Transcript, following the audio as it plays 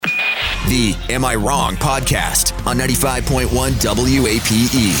The Am I Wrong podcast on 95.1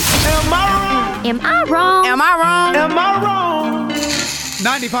 WAPE. Am I wrong? Am I wrong? Am I wrong? Am I wrong?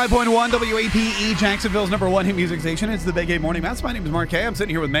 95.1 WAPE, Jacksonville's number one hit music station. It's the Big A Morning Mass. My name is Mark K. I'm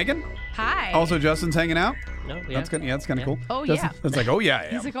sitting here with Megan. Hi. Also, Justin's hanging out. No, yeah. That's kind of cool. Oh, Justin, yeah. It's like, oh, yeah.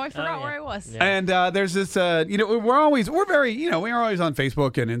 He's like, oh, I forgot where I was. Yeah. And there's this, we're always on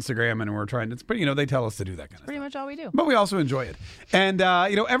Facebook and Instagram, and we're trying, it's pretty, they tell us to do that kind of Pretty stuff. much all we do. But we also enjoy it. And,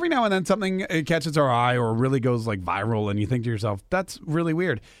 every now and then something catches our eye or really goes like viral, and you think to yourself, that's really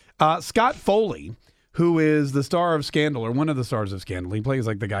weird. Scott Foley, who is the star of Scandal, or one of the stars of Scandal, he plays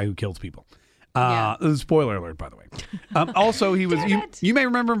like the guy who kills people. Spoiler alert, by the way. Also, he was, you may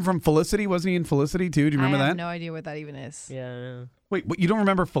remember him from Felicity. Wasn't he in Felicity too? Do you remember I have that? no idea what that even is. Yeah. Wait, what, you don't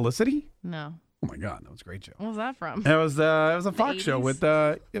remember Felicity? No. Oh my God, that was a great show. What was that from? It was a Fox show 80s?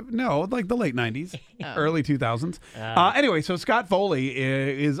 with like the late 90s, early 2000s. Anyway, so Scott Foley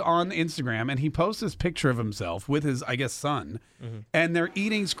is on Instagram, and he posts this picture of himself with his, I guess, son, and they're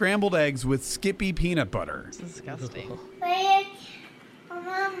eating scrambled eggs with Skippy peanut butter. It's disgusting. Wait, I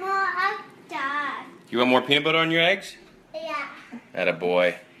want more Dad. You want more peanut butter on your eggs? Yeah.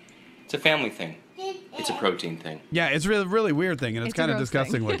 Attaboy. It's a family thing. It's a protein thing. Yeah, it's really, really weird thing, and it's It's a kind of gross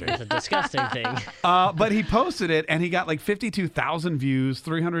disgusting thing. looking. It's a disgusting thing. But he posted it, and he got like 52,000 views,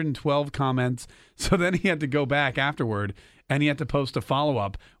 312 comments. So then he had to go back afterward, and he had to post a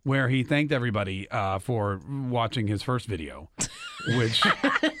follow-up where he thanked everybody for watching his first video, which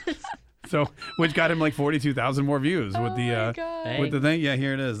got him like 42,000 more views with the thing. Yeah,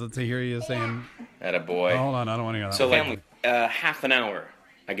 here it is. Let's see. Here he is saying, Attaboy. hold on, I don't want to hear that. So family, half an hour,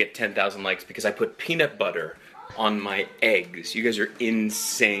 I get 10,000 likes because I put peanut butter on my eggs. You guys are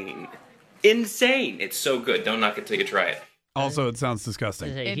insane. Insane. It's so good. Don't knock it till you try it. Also, it sounds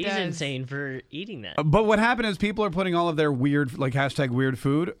disgusting. He's does. insane for eating that. But what happened is people are putting all of their weird, like hashtag weird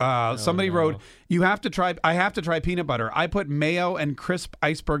food. Somebody wrote, I have to try peanut butter. I put mayo and crisp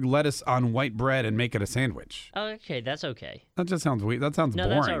iceberg lettuce on white bread and make it a sandwich. Oh, okay, that's okay. That just sounds weird. That sounds No,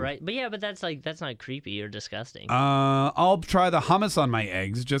 boring. that's all right. But that's not creepy or disgusting. I'll try the hummus on my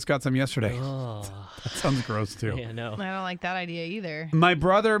eggs. Just got some yesterday. Oh. That sounds gross too. Yeah, no. I don't like that idea either. My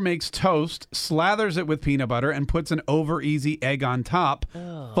brother makes toast, slathers it with peanut butter, and puts an over-easy egg on top,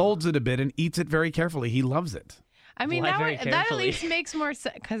 folds it a bit, and eats it very carefully. He loves it. I mean, Why that very at carefully? least makes more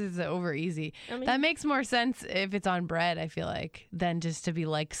sense because it's over easy. That makes more sense if it's on bread, I feel like, than just to be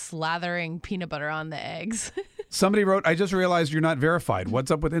like slathering peanut butter on the eggs. Somebody wrote, I just realized you're not verified.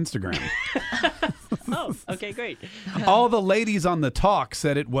 What's up with Instagram? Oh, okay, great. All the ladies on the talk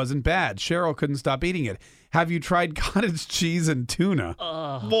said it wasn't bad. Cheryl couldn't stop eating it. Have you tried cottage cheese and tuna?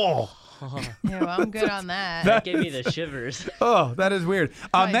 Whoa. Yeah, well, I'm good on that. That gave me the shivers. Oh, that is weird.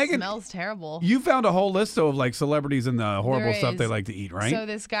 It Megan, smells terrible. you found a whole list of like celebrities and the horrible There stuff they is. like to eat, right? So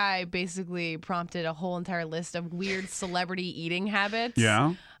this guy basically prompted a whole entire list of weird celebrity eating habits.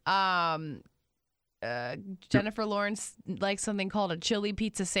 Yeah. Jennifer Lawrence likes something called a chili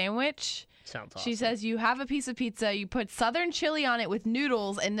pizza sandwich. Sounds awesome. She says you have a piece of pizza, you put southern chili on it with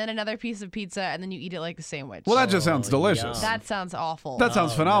noodles, and then another piece of pizza, and then you eat it like a sandwich. Well, that just sounds delicious. That sounds awful. That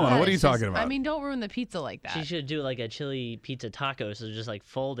sounds phenomenal. What are you It's just- talking about? I mean, don't ruin the pizza like that. She should do like a chili pizza taco, so just like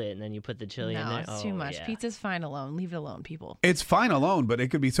fold it and then you put the chili in No, there. it's Oh, too much. yeah. Pizza's fine alone. Leave it alone, people. It's fine alone, but it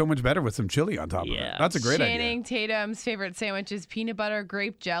could be so much better with some chili on top of it. Yeah. That's a great Channing Tatum's favorite sandwich is peanut butter,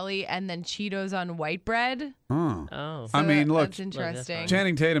 grape jelly, and then Cheetos on white bread. idea. Oh. Oh. I mean, look, That's interesting.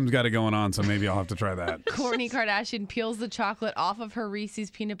 Channing Tatum's got it going on, so maybe I'll have to try that. Kourtney Kardashian peels the chocolate off of her Reese's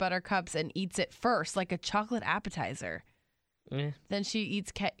peanut butter cups and eats it first, like a chocolate appetizer. Then she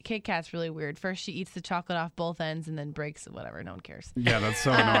eats Kit Kat's really weird. First, she eats the chocolate off both ends and then breaks it. Whatever, no one cares. Yeah, that's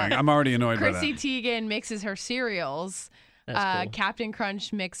so annoying. I'm already annoyed by Chrissy that. Teigen mixes her cereals. That's cool. Captain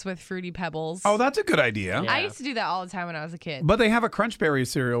Crunch mixed with Fruity Pebbles. Oh, that's a good idea. Yeah. I used to do that all the time when I was a kid. But they have a Crunch Berry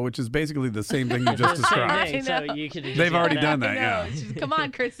cereal, which is basically the same thing you just It's the same described. thing, I so know. you could just They've do already that. done that, No, yeah. just- come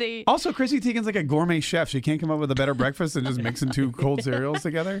on, Chrissy. Also, Chrissy Teigen's like a gourmet chef. She can't come up with a better breakfast than just mixing two cold cereals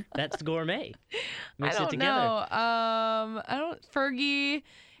together. That's gourmet. I Mix it don't together. know. Fergie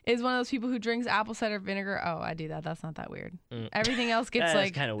is one of those people who drinks apple cider vinegar. Oh, I do that. That's not that weird. Everything else gets That's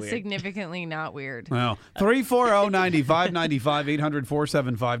like kinda weird. significantly not weird. Well, 340-9595,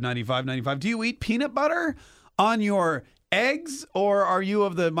 800-475-9595. Do you eat peanut butter on your eggs, or are you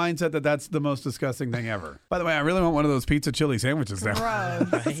of the mindset that that's the most disgusting thing ever? By the way, I really want one of those pizza chili sandwiches now.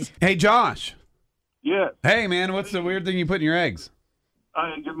 Gross. Hey, Josh. Yes. Hey, man, what's the weird thing you put in your eggs?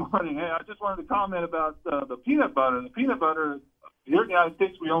 Good morning. Hey, I just wanted to comment about the peanut butter. The peanut butter, here in the United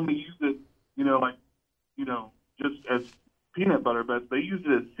States, we only use it, just as peanut butter, but they use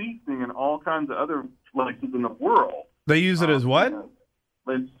it as seasoning in all kinds of other places in the world. They use it as what?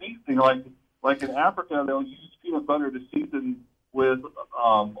 with seasoning. Like in Africa, they'll use peanut butter to season with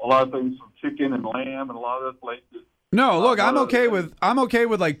a lot of things from chicken and lamb and a lot of places. No, look, I'm okay with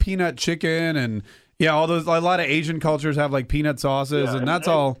like peanut chicken and all those. A lot of Asian cultures have like peanut sauces, and that's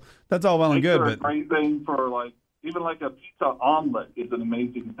all well and good. But But a great thing for even like a pizza omelet is an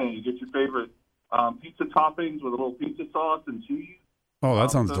amazing thing. You get your favorite pizza toppings with a little pizza sauce and cheese. oh,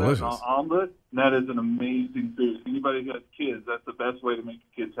 that sounds So delicious. that's an omelet, and that is an amazing food. Anybody who has kids, that's the best way to make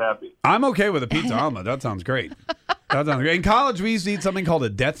your kids happy. I'm okay with a pizza omelet. That sounds great. That sounds great. In college, we used to eat something called a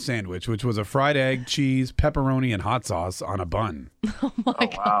death sandwich, which was a fried egg, cheese, pepperoni, and hot sauce on a bun.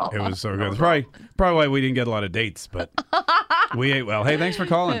 Wow. It was so good. It's probably why we didn't get a lot of dates, but we ate well. Hey, thanks for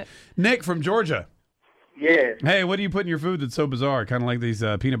calling. Nick from Georgia. Yes. Hey, what do you put in your food that's so bizarre? Kind of like these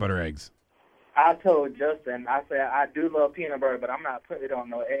peanut butter eggs. I told Justin, I said, I do love peanut butter, but I'm not putting it on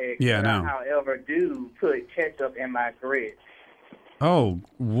no eggs. Yeah, but no. I, however, do put ketchup in my grits. Oh,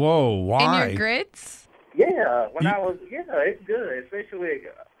 whoa, why? In your grits? Yeah, it's good, especially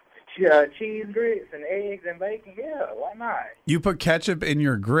cheese grits and eggs and bacon. Yeah, why not? You put ketchup in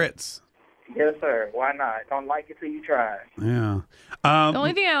your grits. Yes, sir. Why not? Don't like it till you try it. Yeah. The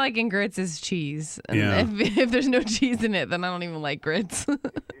only thing I like in grits is cheese. And Yeah. if there's no cheese in it, then I don't even like grits.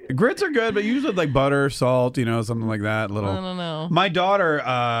 Grits are good, but usually like butter, salt, something like that. I don't know. My daughter,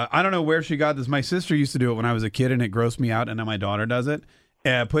 I don't know where she got this. My sister used to do it when I was a kid, and it grossed me out. And now my daughter does it.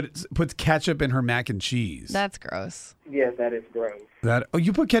 Puts ketchup in her mac and cheese. That's gross. Yes, that is gross.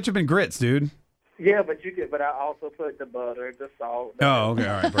 You put ketchup in grits, dude. Yeah, but I also put the butter, the salt. Oh, okay,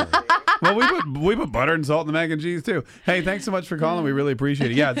 all right, perfect. Well, we put butter and salt in the mac and cheese too. Hey, thanks so much for calling. We really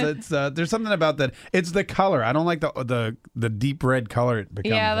appreciate it. Yeah, it's there's something about that. It's the color. I don't like the deep red color it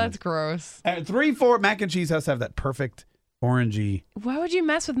becomes. Yeah, that's gross. 3-4 mac and cheese has to have that perfect orangey. Why would you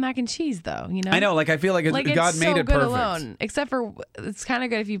mess with mac and cheese though? I know. Like I feel like, God made it good perfect. alone. Except for it's kind of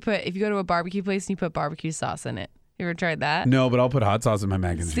good if you go to a barbecue place and you put barbecue sauce in it. You ever tried that? No, but I'll put hot sauce in my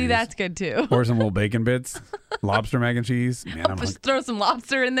mac and cheese. See, that's good too. Or some little bacon bits, lobster mac and cheese. Man, Just throw some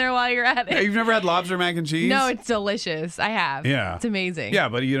lobster in there while you're at it. Hey, you've never had lobster mac and cheese? No, it's delicious. I have. Yeah, it's amazing. Yeah,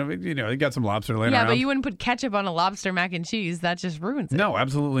 but you got some lobster laying around. Yeah, but you wouldn't put ketchup on a lobster mac and cheese. That just ruins it. No,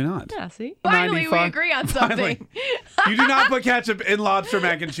 absolutely not. Yeah, see? Finally, we agree on something. Finally. You do not put ketchup in lobster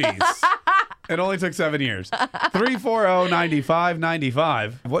mac and cheese. It only took 7 years.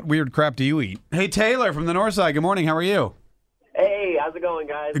 340-9595. What weird crap do you eat? Hey, Taylor from the North Side. Good morning. How are you? Hey, how's it going,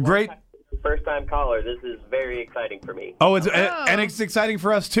 guys? Great. First time caller. This is very exciting for me. Oh, and it's exciting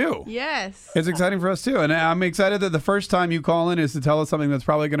for us too. Yes. It's exciting for us too. And I'm excited that the first time you call in is to tell us something that's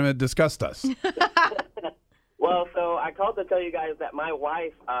probably going to disgust us. Well, so I called to tell you guys that my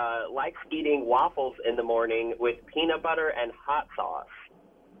wife likes eating waffles in the morning with peanut butter and hot sauce.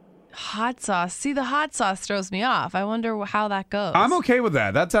 Hot sauce. See, the hot sauce throws me off. I wonder how that goes. I'm okay with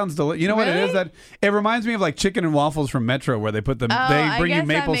that. That sounds delicious. You know what it is? That it reminds me of like chicken and waffles from Metro, where they put they bring you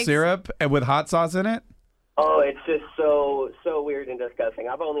maple syrup with hot sauce in it. Oh, it's just so weird and disgusting.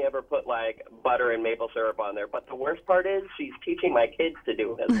 I've only ever put like butter and maple syrup on there. But the worst part is she's teaching my kids to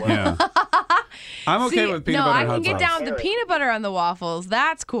do it as well. Yeah. I'm okay with peanut butter and hot sauce. I can get down with the peanut butter on the waffles.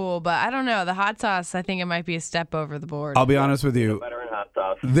 That's cool. But I don't know. The hot sauce, I think it might be a step over the board. I'll be honest with you. Peanut butter and hot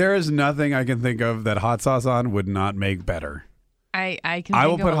sauce. There is nothing I can think of that hot sauce on would not make better. I can think I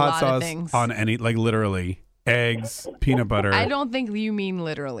will of put a hot lot sauce of things. on any, like literally, eggs, peanut butter. I don't think you mean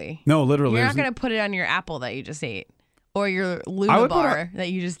literally. No, literally. You're not going to put it on your apple that you just ate. Or your Luna bar that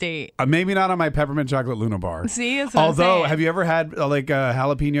you just ate. Maybe not on my peppermint chocolate Luna bar. See, that's what Although, I'm saying. have you ever had like a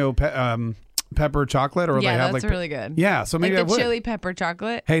jalapeno pepper chocolate? Or Yeah, they have that's like really good. Yeah, so maybe like I the would. chili pepper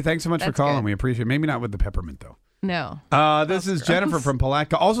chocolate. Hey, thanks so much for That's calling. good. We appreciate it. Maybe not with the peppermint though. No. This is Jennifer from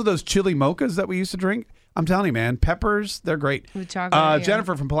Palatka. Also, those chili mochas that we used to drink. I'm telling you, man, peppers, they're great. With chocolate. Yeah.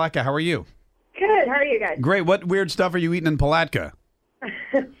 Jennifer from Palatka, how are you? Good. How are you guys? Great. What weird stuff are you eating in Palatka?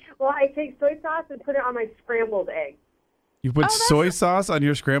 Well, I take soy sauce and put it on my scrambled eggs. You put soy sauce on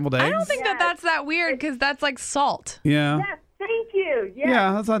your scrambled eggs? I don't think that's that weird because that's like salt. Yeah. Yes, thank you. Yes.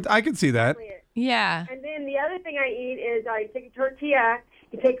 Yeah, that's not, I can see that. Yeah. And then the other thing I eat is I take a tortilla,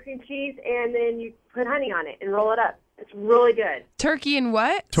 you take cream cheese, and then you put honey on it and roll it up. It's really good. Turkey and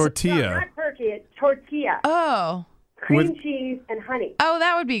what? Tortilla. No, not turkey, it's tortilla. Oh. Cream cheese and honey. Oh,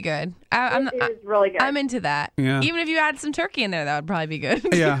 that would be good. It is really good. I'm into that. Yeah. Even if you add some turkey in there, that would probably be good.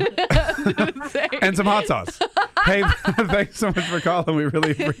 Yeah. And some hot sauce. Hey, thanks so much for calling. We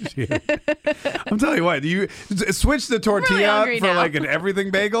really appreciate it. I'm telling you what, you switch the tortilla really for like an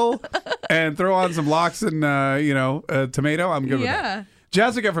everything bagel and throw on some lox and, tomato. I'm good with that.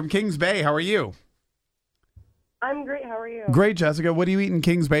 Jessica from Kings Bay, how are you? I'm great. How are you? Great, Jessica. What do you eat in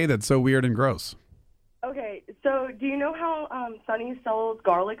Kings Bay that's so weird and gross? Okay, So, do you know how Sonny sells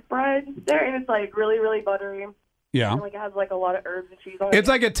garlic bread there? And it's like really, really buttery. Yeah. And like it has like a lot of herbs and cheese on it. It's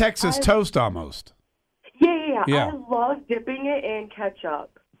like a Texas toast almost. Yeah. Yeah. I love dipping it in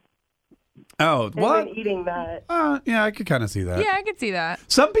ketchup. Oh, what? And then eating that. Yeah, I could kind of see that. Yeah, I could see that.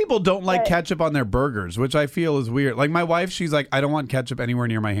 Some people don't like ketchup on their burgers, which I feel is weird. Like my wife, she's like, I don't want ketchup anywhere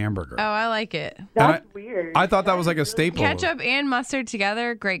near my hamburger. Oh, I like it. That's weird. I thought that was like a staple. Ketchup and mustard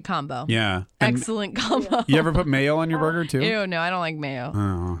together, great combo. Yeah. Excellent combo. You ever put mayo on your burger too? Ew, no, I don't like mayo.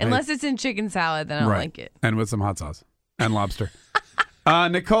 Oh, hey. Unless it's in chicken salad, then I don't like it. And with some hot sauce and lobster.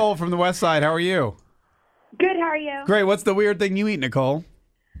 Nicole from the West Side, how are you? Good, how are you? Great. What's the weird thing you eat, Nicole?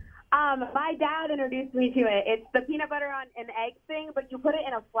 My dad introduced me to it. It's the peanut butter on an egg thing, but you put it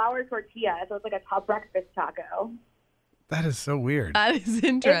in a flour tortilla, so it's like a top breakfast taco. That is so weird. That is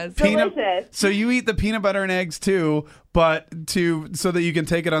interesting. It's delicious. So you eat the peanut butter and eggs too, but so that you can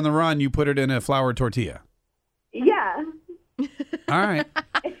take it on the run, you put it in a flour tortilla. Yeah. All right.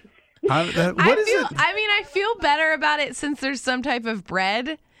 I feel better about it since there's some type of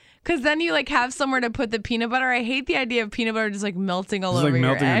bread. Because then you like have somewhere to put the peanut butter. I hate the idea of peanut butter just like melting all over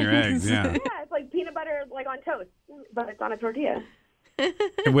your eggs. On your eggs, yeah. Yeah, it's like peanut butter like on toast, but it's on a tortilla.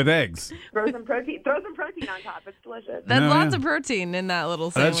 With eggs. Throw some protein on top. It's delicious. That's lots of protein in that little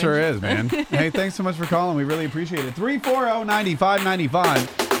sandwich. That sure is, man. Hey, thanks so much for calling. We really appreciate it.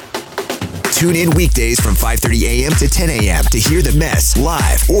 340-9595. Tune in weekdays from 5:30 a.m. to 10 a.m. to hear the mess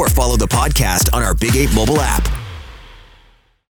live or follow the podcast on our Big 8 mobile app.